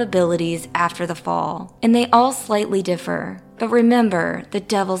cognitive abilities after the fall, and they all slightly differ. But remember, the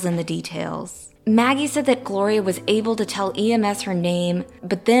devil's in the details. Maggie said that Gloria was able to tell EMS her name,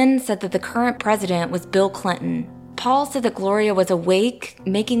 but then said that the current president was Bill Clinton. Paul said that Gloria was awake,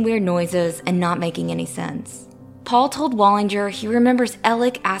 making weird noises, and not making any sense. Paul told Wallinger he remembers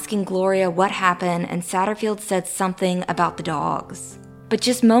Alec asking Gloria what happened, and Satterfield said something about the dogs. But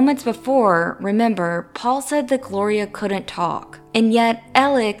just moments before, remember, Paul said that Gloria couldn't talk. And yet,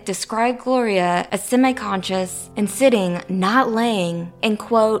 Alec described Gloria as semi-conscious and sitting, not laying, and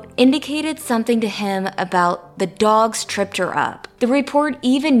quote, indicated something to him about the dogs tripped her up. The report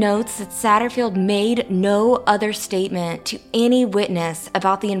even notes that Satterfield made no other statement to any witness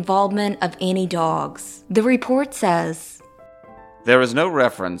about the involvement of any dogs. The report says, There is no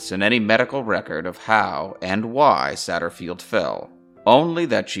reference in any medical record of how and why Satterfield fell, only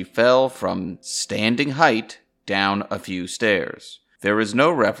that she fell from standing height down a few stairs. There is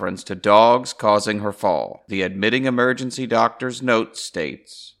no reference to dogs causing her fall. The admitting emergency doctor's note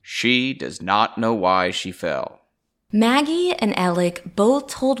states, she does not know why she fell. Maggie and Alec both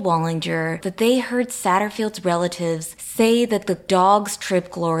told Wallinger that they heard Satterfield's relatives say that the dogs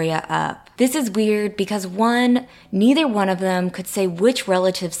tripped Gloria up. This is weird because one, neither one of them could say which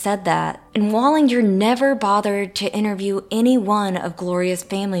relative said that, and Wallinger never bothered to interview any one of Gloria's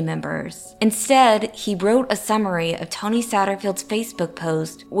family members. Instead, he wrote a summary of Tony Satterfield's Facebook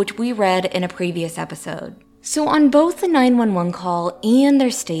post, which we read in a previous episode. So on both the 911 call and their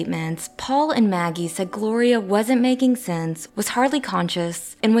statements, Paul and Maggie said Gloria wasn't making sense, was hardly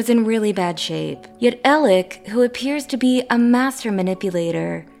conscious, and was in really bad shape. Yet Alec, who appears to be a master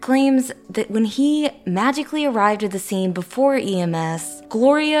manipulator, claims that when he magically arrived at the scene before EMS,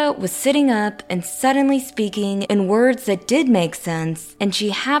 Gloria was sitting up and suddenly speaking in words that did make sense, and she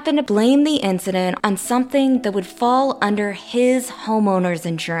happened to blame the incident on something that would fall under his homeowner's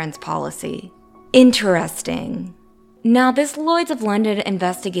insurance policy. Interesting. Now, this Lloyds of London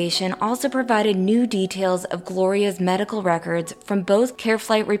investigation also provided new details of Gloria's medical records from both care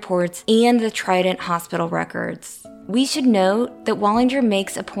flight reports and the Trident Hospital records. We should note that Wallinger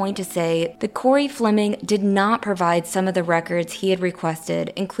makes a point to say that Corey Fleming did not provide some of the records he had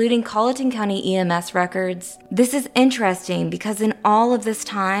requested, including Colleton County EMS records. This is interesting because in all of this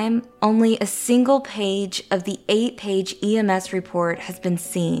time, only a single page of the 8-page EMS report has been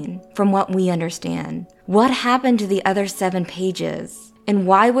seen, from what we understand. What happened to the other 7 pages? And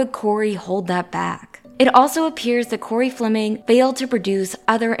why would Corey hold that back? It also appears that Corey Fleming failed to produce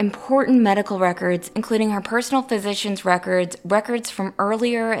other important medical records, including her personal physician's records, records from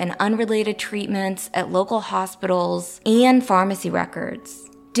earlier and unrelated treatments at local hospitals, and pharmacy records.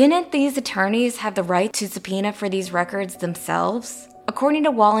 Didn't these attorneys have the right to subpoena for these records themselves? According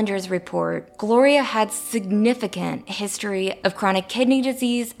to Wallinger's report, Gloria had significant history of chronic kidney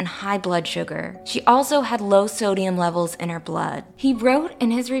disease and high blood sugar. She also had low sodium levels in her blood. He wrote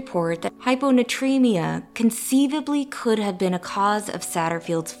in his report that hyponatremia conceivably could have been a cause of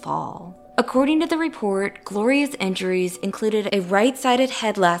Satterfield's fall. According to the report, Gloria's injuries included a right-sided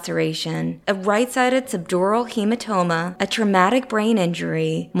head laceration, a right-sided subdural hematoma, a traumatic brain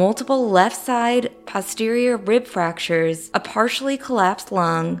injury, multiple left-side posterior rib fractures, a partially collapsed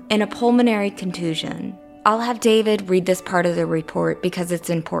lung, and a pulmonary contusion. I'll have David read this part of the report because it's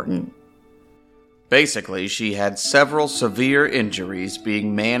important. Basically, she had several severe injuries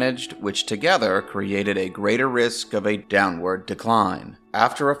being managed, which together created a greater risk of a downward decline.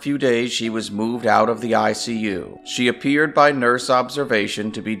 After a few days, she was moved out of the ICU. She appeared by nurse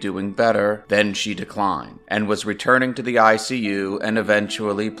observation to be doing better, then she declined, and was returning to the ICU and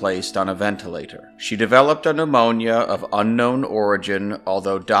eventually placed on a ventilator. She developed a pneumonia of unknown origin.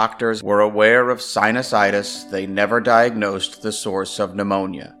 Although doctors were aware of sinusitis, they never diagnosed the source of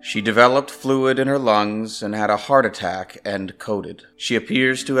pneumonia. She developed fluid in her lungs and had a heart attack and coded. She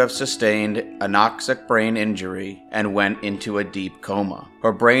appears to have sustained anoxic brain injury and went into a deep coma.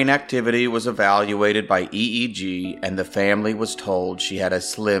 Her brain activity was evaluated by EEG, and the family was told she had a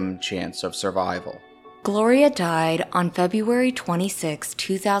slim chance of survival. Gloria died on February 26,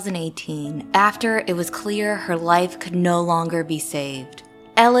 2018, after it was clear her life could no longer be saved.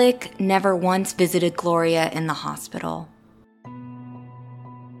 Alec never once visited Gloria in the hospital.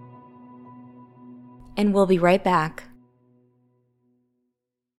 And we'll be right back.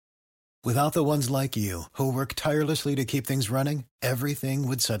 Without the ones like you, who work tirelessly to keep things running, everything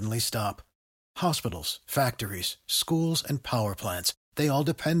would suddenly stop. Hospitals, factories, schools, and power plants, they all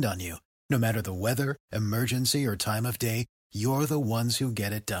depend on you. No matter the weather, emergency, or time of day, you're the ones who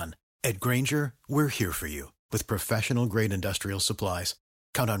get it done. At Grainger, we're here for you with professional-grade industrial supplies.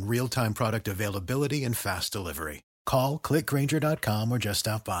 Count on real-time product availability and fast delivery. Call, clickgrainger.com, or just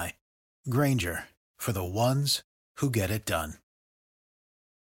stop by. Grainger, for the ones who get it done.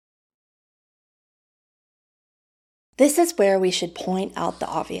 This is where we should point out the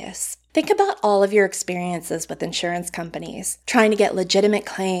obvious. Think about all of your experiences with insurance companies, trying to get legitimate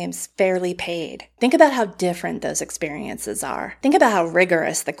claims fairly paid. Think about how different those experiences are. Think about how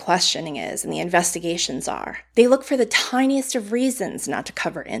rigorous the questioning is and the investigations are. They look for the tiniest of reasons not to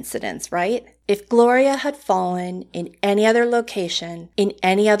cover incidents, right? If Gloria had fallen in any other location, in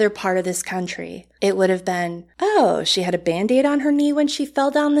any other part of this country, it would have been, oh, she had a Band-Aid on her knee when she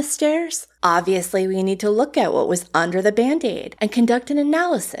fell down the stairs? Obviously, we need to look at what was under the Band-Aid and conduct an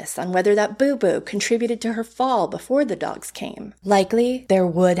analysis on whether that boo-boo contributed to her fall before the dogs came. Likely, there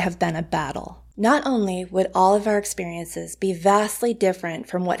would have been a battle. Not only would all of our experiences be vastly different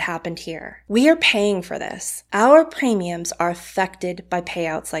from what happened here, we are paying for this. Our premiums are affected by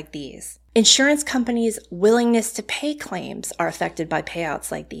payouts like these. Insurance companies' willingness to pay claims are affected by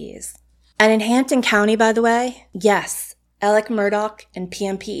payouts like these. And in Hampton County, by the way, yes, Alec Murdaugh and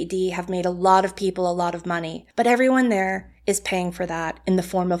PMPED have made a lot of people a lot of money, but everyone there is paying for that in the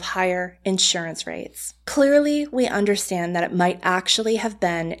form of higher insurance rates. Clearly, we understand that it might actually have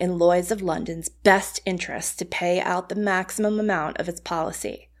been in Lloyd's of London's best interest to pay out the maximum amount of its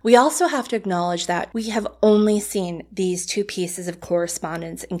policy. We also have to acknowledge that we have only seen these two pieces of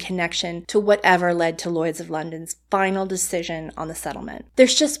correspondence in connection to whatever led to Lloyd's of London's final decision on the settlement.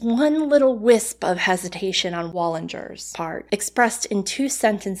 There's just one little wisp of hesitation on Wallinger's part, expressed in 2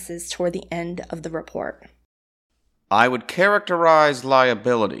 sentences toward the end of the report. I would characterize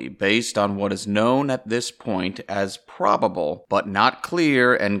liability based on what is known at this point as probable, but not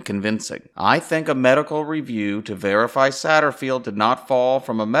clear and convincing. I think a medical review to verify Satterfield did not fall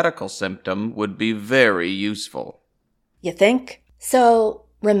from a medical symptom would be very useful. You think? So,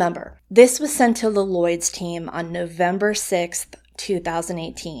 remember, this was sent to the Lloyd's team on November 6th,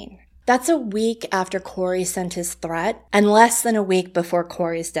 2018. That's a week after Corey sent his threat and less than a week before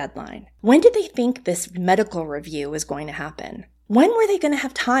Corey's deadline. When did they think this medical review was going to happen? When were they going to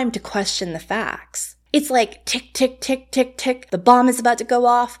have time to question the facts? It's like tick, tick, tick, tick, tick. The bomb is about to go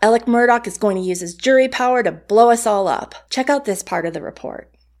off. Alec Murdaugh is going to use his jury power to blow us all up. Check out this part of the report.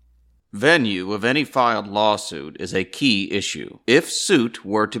 Venue of any filed lawsuit is a key issue. If suit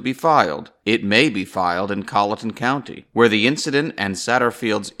were to be filed, it may be filed in Colleton County, where the incident and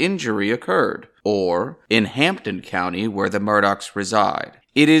Satterfield's injury occurred, or in Hampton County, where the Murdaughs reside.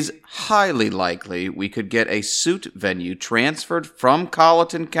 It is highly likely we could get a suit venue transferred from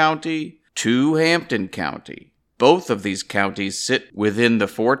Colleton County to Hampton County. Both of these counties sit within the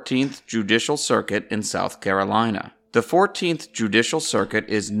 14th Judicial Circuit in South Carolina. The 14th Judicial Circuit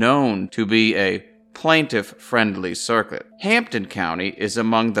is known to be a plaintiff-friendly circuit. Hampton County is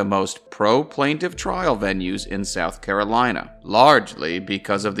among the most pro-plaintiff trial venues in South Carolina, largely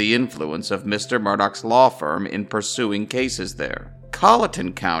because of the influence of Mr. Murdaugh's law firm in pursuing cases there.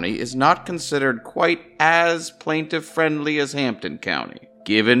 Colleton County is not considered quite as plaintiff-friendly as Hampton County.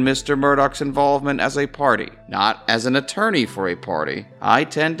 Given Mr. Murdaugh's involvement as a party, not as an attorney for a party, I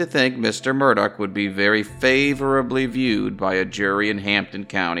tend to think Mr. Murdaugh would be very favorably viewed by a jury in Hampton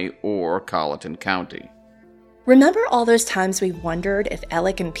County or Colleton County. Remember all those times we wondered if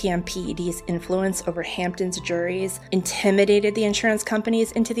Alec and PMPED's influence over Hampton's juries intimidated the insurance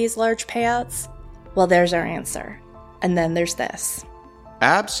companies into these large payouts? Well, there's our answer. And then there's this.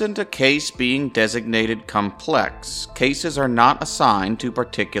 Absent a case being designated complex, cases are not assigned to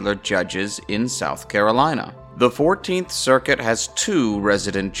particular judges in South Carolina. The 14th Circuit has 2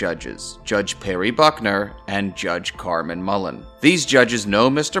 resident judges, Judge Perry Buckner and Judge Carmen Mullen. These judges know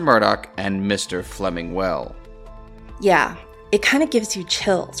Mr. Murdaugh and Mr. Fleming well. Yeah, it kind of gives you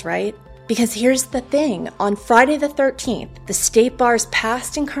chills, right? Because here's the thing, on Friday the 13th, the state bar's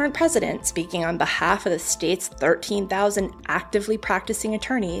past and current president, speaking on behalf of the state's 13,000 actively practicing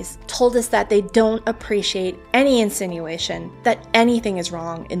attorneys, told us that they don't appreciate any insinuation that anything is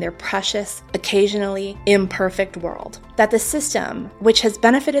wrong in their precious, occasionally imperfect world. That the system, which has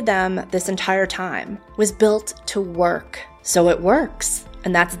benefited them this entire time, was built to work. So it works,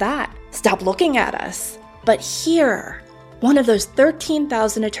 and that's that. Stop looking at us. But here, one of those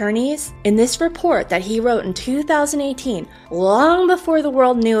 13,000 attorneys, in this report that he wrote in 2018, long before the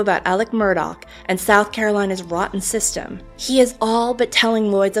world knew about Alec Murdaugh and South Carolina's rotten system, he is all but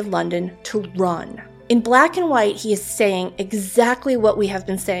telling Lloyd's of London to run. In black and white, he is saying exactly what we have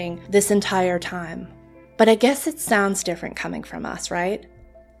been saying this entire time. But I guess it sounds different coming from us, right?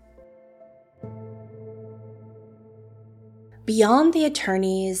 Beyond the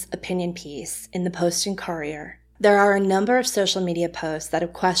attorney's opinion piece in the Post and Courier, there are a number of social media posts that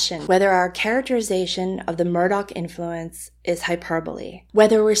have questioned whether our characterization of the Murdaugh influence is hyperbole,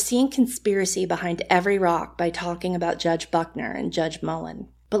 whether we're seeing conspiracy behind every rock by talking about Judge Buckner and Judge Mullen.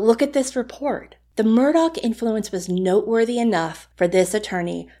 But look at this report. The Murdaugh influence was noteworthy enough for this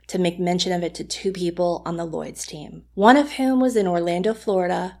attorney to make mention of it to two people on the Lloyd's team, one of whom was in Orlando,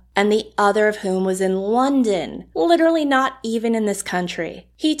 Florida, and the other of whom was in London, literally not even in this country.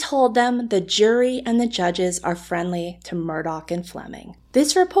 He told them the jury and the judges are friendly to Murdaugh and Fleming.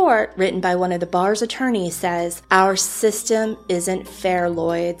 This report, written by one of the bar's attorneys, says, "Our system isn't fair,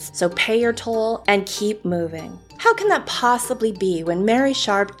 Lloyds, so pay your toll and keep moving." How can that possibly be when Mary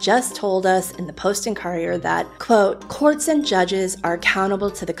Sharp just told us in the Post and Courier that, quote, "courts and judges are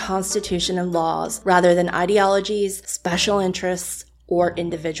accountable to the Constitution and laws rather than ideologies, special interests, or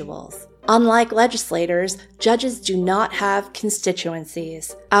individuals. Unlike legislators, judges do not have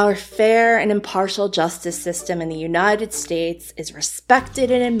constituencies. Our fair and impartial justice system in the United States is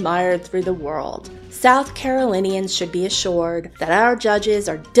respected and admired through the world. South Carolinians should be assured that our judges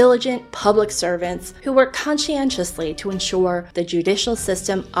are diligent public servants who work conscientiously to ensure the judicial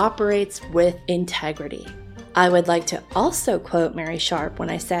system operates with integrity." I would like to also quote Mary Sharp when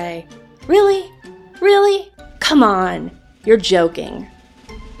I say, "Really? Really? Come on. You're joking."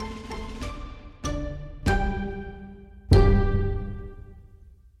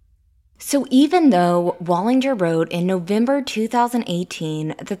 So even though Wallinger wrote in November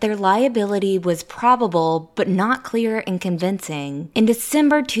 2018 that their liability was probable but not clear and convincing, in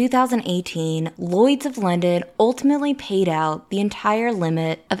December 2018, Lloyd's of London ultimately paid out the entire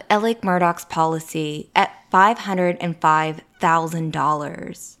limit of Alec Murdaugh's policy at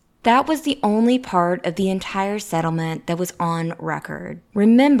 $505,000. That was the only part of the entire settlement that was on record.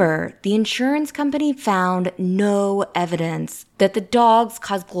 Remember, the insurance company found no evidence that the dogs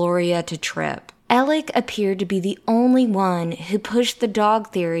caused Gloria to trip. Alec appeared to be the only one who pushed the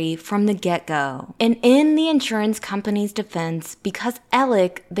dog theory from the get-go. And in the insurance company's defense, because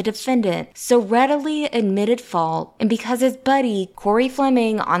Alec, the defendant, so readily admitted fault, and because his buddy, Corey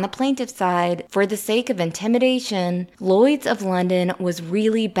Fleming, on the plaintiff's side, for the sake of intimidation, Lloyd's of London was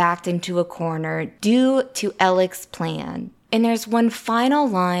really backed into a corner due to Alec's plan. And there's one final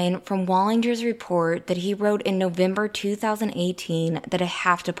line from Wallinger's report that he wrote in November 2018 that I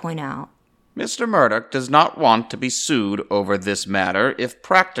have to point out. Mr. Murdaugh does not want to be sued over this matter if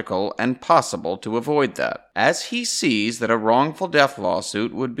practical and possible to avoid that, as he sees that a wrongful death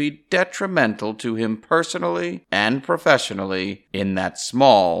lawsuit would be detrimental to him personally and professionally in that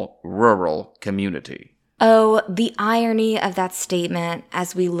small, rural community. Oh, the irony of that statement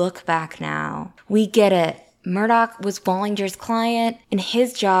as we look back now. We get it. Murdaugh was Wallinger's client, and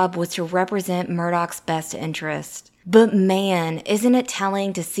his job was to represent Murdaugh's best interest. But man, isn't it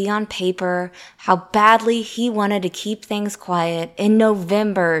telling to see on paper how badly he wanted to keep things quiet in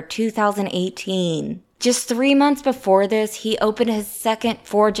November 2018. Just 3 months before this, he opened his second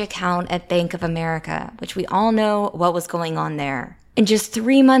Forge account at Bank of America, which we all know what was going on there. And just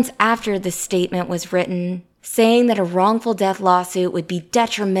 3 months after this statement was written, saying that a wrongful death lawsuit would be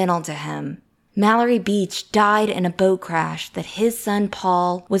detrimental to him, Mallory Beach died in a boat crash that his son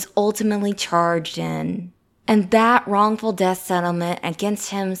Paul was ultimately charged in. And that wrongful death settlement against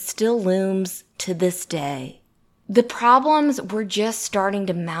him still looms to this day. The problems were just starting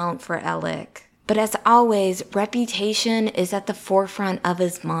to mount for Alec, but as always, reputation is at the forefront of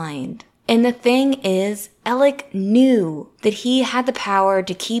his mind. And the thing is, Alec knew that he had the power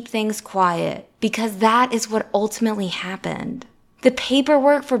to keep things quiet because that is what ultimately happened. The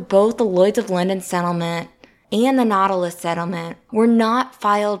paperwork for both the Lloyd's of London settlement and the Nautilus settlement were not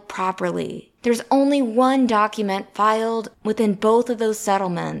filed properly. There's only one document filed within both of those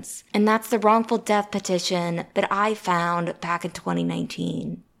settlements, and that's the wrongful death petition that I found back in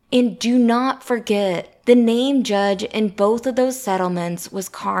 2019. And do not forget, the named judge in both of those settlements was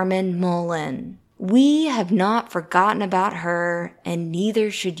Carmen Mullen. We have not forgotten about her, and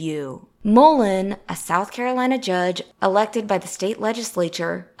neither should you. Mullen, a South Carolina judge elected by the state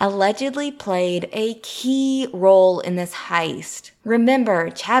legislature, allegedly played a key role in this heist.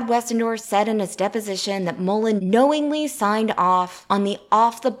 Remember, Chad Westendorf said in his deposition that Mullen knowingly signed off on the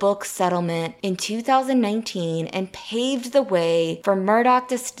off-the-books settlement in 2019 and paved the way for Murdaugh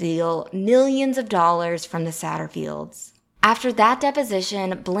to steal millions of dollars from the Satterfields. After that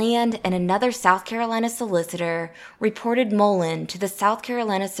deposition, Bland and another South Carolina solicitor reported Mullen to the South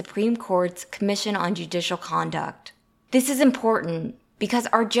Carolina Supreme Court's Commission on Judicial Conduct. This is important because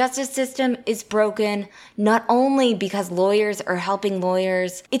our justice system is broken not only because lawyers are helping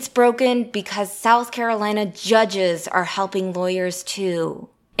lawyers, it's broken because South Carolina judges are helping lawyers too.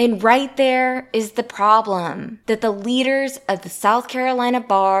 And right there is the problem that the leaders of the South Carolina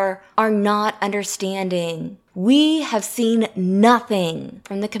bar are not understanding. We have seen nothing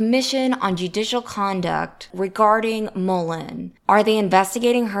from the Commission on Judicial Conduct regarding Mullen. Are they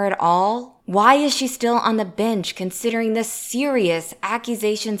investigating her at all? Why is she still on the bench considering the serious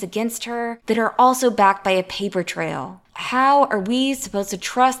accusations against her that are also backed by a paper trail? How are we supposed to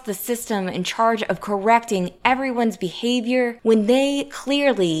trust the system in charge of correcting everyone's behavior when they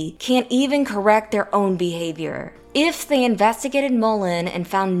clearly can't even correct their own behavior? If they investigated Mullen and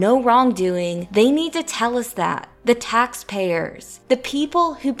found no wrongdoing, they need to tell us that. The taxpayers, the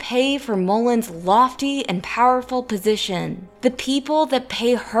people who pay for Mullen's lofty and powerful position, the people that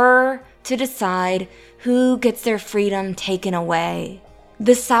pay her to decide who gets their freedom taken away.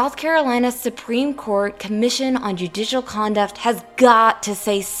 The South Carolina Supreme Court Commission on Judicial Conduct has got to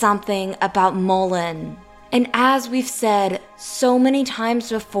say something about Mullen. And as we've said so many times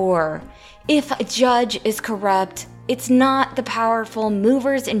before, if a judge is corrupt, it's not the powerful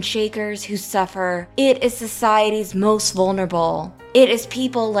movers and shakers who suffer. It is society's most vulnerable. It is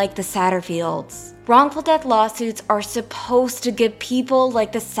people like the Satterfields. Wrongful death lawsuits are supposed to give people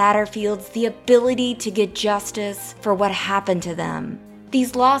like the Satterfields the ability to get justice for what happened to them.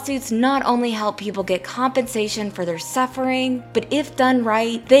 These lawsuits not only help people get compensation for their suffering, but if done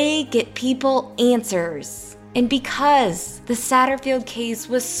right, they get people answers. And because the Satterfield case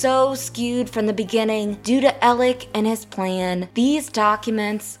was so skewed from the beginning due to Ellick and his plan, these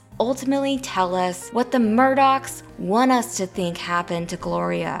documents ultimately tell us what the Murdaughs want us to think happened to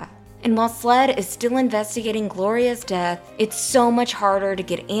Gloria. And while SLED is still investigating Gloria's death, it's so much harder to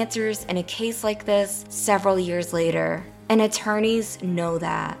get answers in a case like this several years later. And attorneys know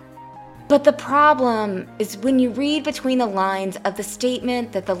that. But the problem is when you read between the lines of the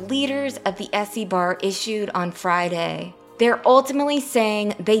statement that the leaders of the SC Bar issued on Friday, they're ultimately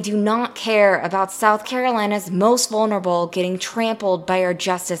saying they do not care about South Carolina's most vulnerable getting trampled by our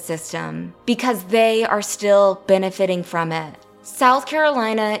justice system because they are still benefiting from it. South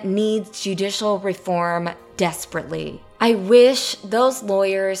Carolina needs judicial reform desperately. I wish those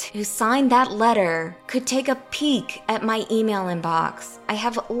lawyers who signed that letter could take a peek at my email inbox. I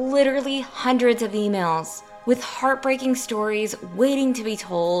have literally hundreds of emails with heartbreaking stories waiting to be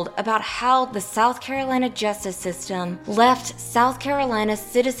told about how the South Carolina justice system left South Carolina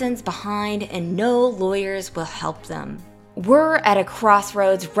citizens behind and no lawyers will help them. We're at a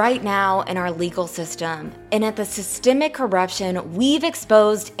crossroads right now in our legal system, and at the systemic corruption we've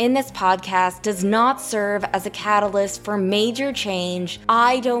exposed in this podcast does not serve as a catalyst for major change,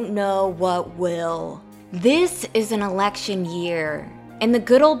 I don't know what will. This is an election year, and the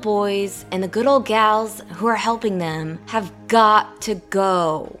good old boys and the good old gals who are helping them have got to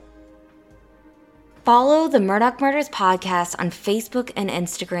go. Follow the Murdaugh Murders podcast on Facebook and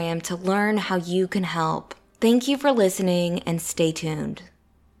Instagram to learn how you can help. Thank you for listening and stay tuned.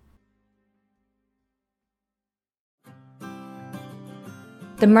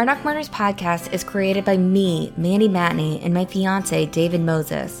 The Murdaugh Murders podcast is created by me, Mandy Matney, and my fiance, David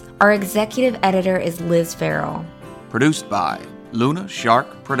Moses. Our executive editor is Liz Farrell. Produced by Luna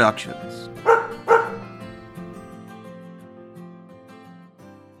Shark Productions.